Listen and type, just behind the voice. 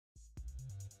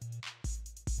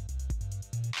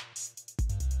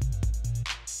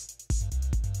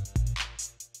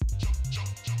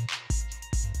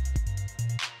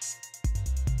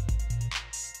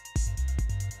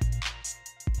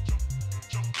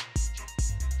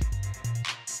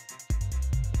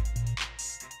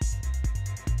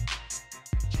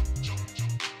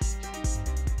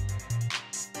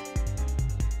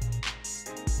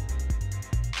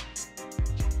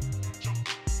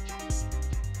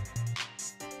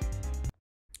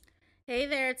Hey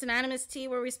there, it's Anonymous Tea,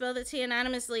 where we spill the tea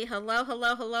anonymously. Hello,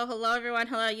 hello, hello, hello, everyone.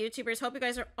 Hello, YouTubers. Hope you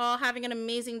guys are all having an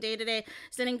amazing day today.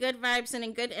 Sending good vibes,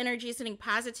 sending good energy, sending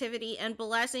positivity and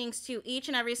blessings to each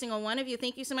and every single one of you.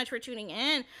 Thank you so much for tuning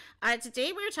in.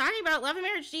 Today we're talking about Love and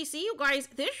Marriage DC, you guys.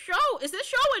 Is this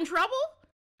show in trouble?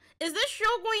 Is this show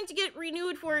going to get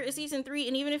renewed for a season 3?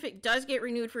 And even if it does get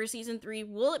renewed for a season 3,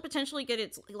 will it potentially get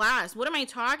its last? What am I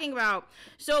talking about?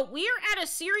 So we are at a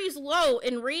series low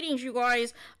in ratings, you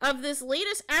guys, of this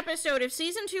latest episode of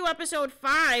season 2, episode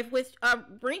 5, with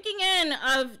ranking in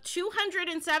of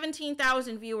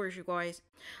 217,000 viewers, you guys.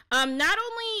 Not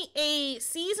only a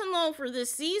season low for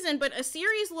this season, but a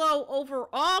series low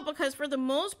overall, because for the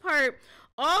most part,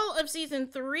 all of season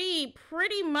 3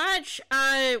 pretty much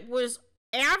was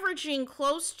averaging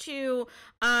close to,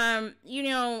 in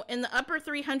the upper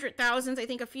 300,000s. I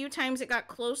think a few times it got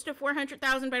close to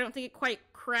 400,000, but I don't think it quite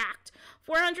cracked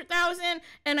 400,000.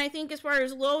 And I think as far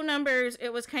as low numbers,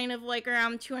 it was kind of like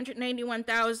around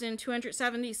 291,000,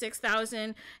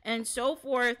 276,000, and so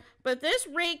forth. But this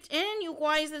raked in, you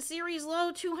guys, the series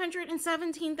low,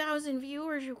 217,000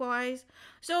 viewers, you guys.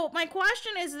 So my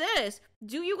question is this: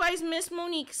 do you guys miss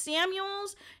Monique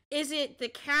Samuels? Is it the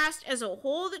cast as a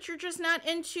whole that you're just not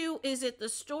into? Is it the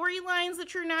storylines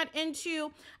that you're not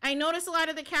into? I notice a lot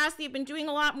of the cast, they've been doing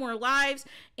a lot more lives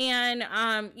and,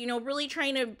 really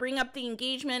trying to bring up the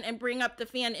engagement and bring up the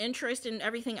fan interest and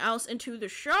everything else into the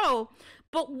show.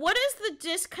 But what is the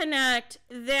disconnect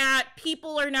that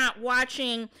people are not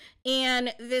watching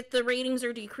and that the ratings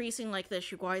are decreasing like this,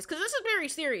 you guys? Because this is very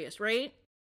serious, right?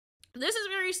 This is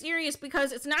very serious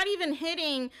because it's not even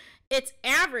hitting its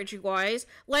average, you guys.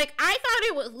 Like, I thought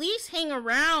it would at least hang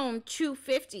around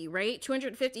 250, right?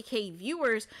 250K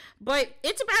viewers, but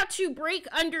it's about to break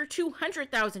under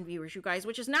 200,000 viewers, you guys,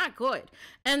 which is not good.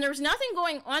 And there's nothing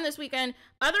going on this weekend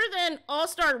other than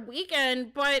All-Star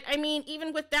Weekend, but I mean,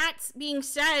 even with that being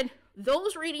said,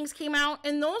 those ratings came out,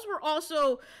 and those were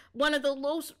also one of the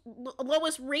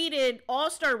lowest rated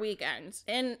All-Star weekends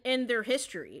in their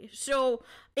history. So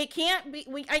it can't be,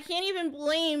 I can't even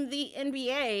blame the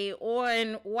NBA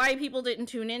on why people didn't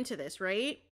tune into this,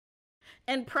 right?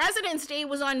 And President's Day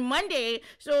was on Monday,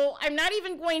 so I'm not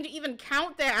even going to even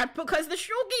count that because the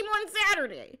show came on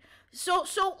Saturday. So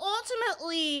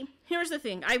ultimately, here's the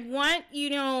thing. I want,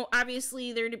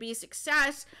 obviously there to be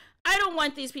success. I don't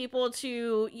want these people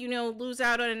to, lose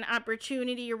out on an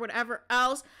opportunity or whatever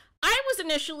else. I was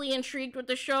initially intrigued with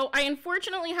the show. I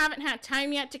unfortunately haven't had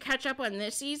time yet to catch up on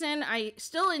this season. I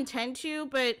still intend to,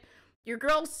 but your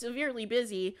girl's severely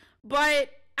busy. But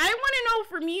I want to know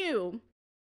from you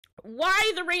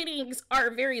why the ratings are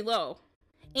very low.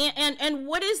 And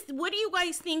what do you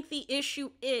guys think the issue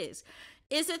is?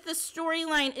 Is it the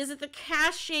storyline? Is it the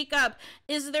cast shakeup?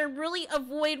 Is there really a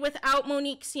void without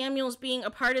Monique Samuels being a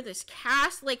part of this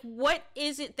cast? Like, what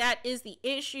is it that is the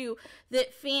issue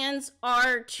that fans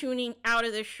are tuning out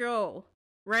of the show,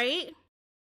 right?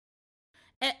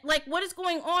 And, like, what is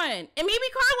going on? And maybe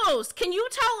Carlos, can you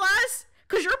tell us?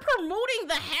 Because you're promoting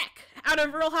the heck out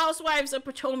of Real Housewives of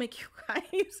Potomac, you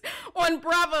guys, on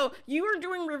Bravo. You are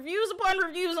doing reviews upon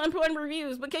reviews upon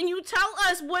reviews. But can you tell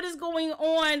us what is going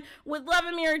on with Love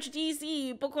and Marriage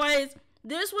DC? Because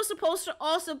this was supposed to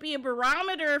also be a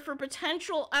barometer for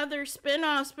potential other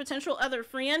spinoffs, potential other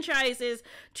franchises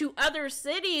to other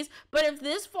cities. But if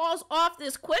this falls off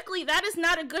this quickly, that is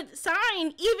not a good sign,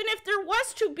 even if there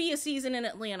was to be a season in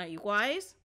Atlanta, you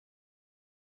guys.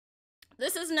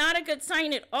 This is not a good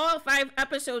sign at all, 5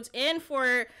 episodes in,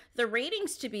 for the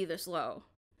ratings to be this low.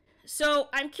 So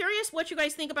I'm curious what you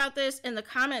guys think about this in the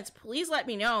comments. Please let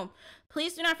me know.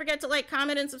 Please do not forget to like,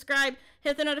 comment, and subscribe.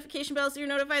 Hit the notification bell so you're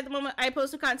notified the moment I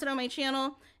post new content on my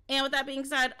channel. And with that being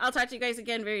said, I'll talk to you guys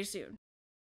again very soon.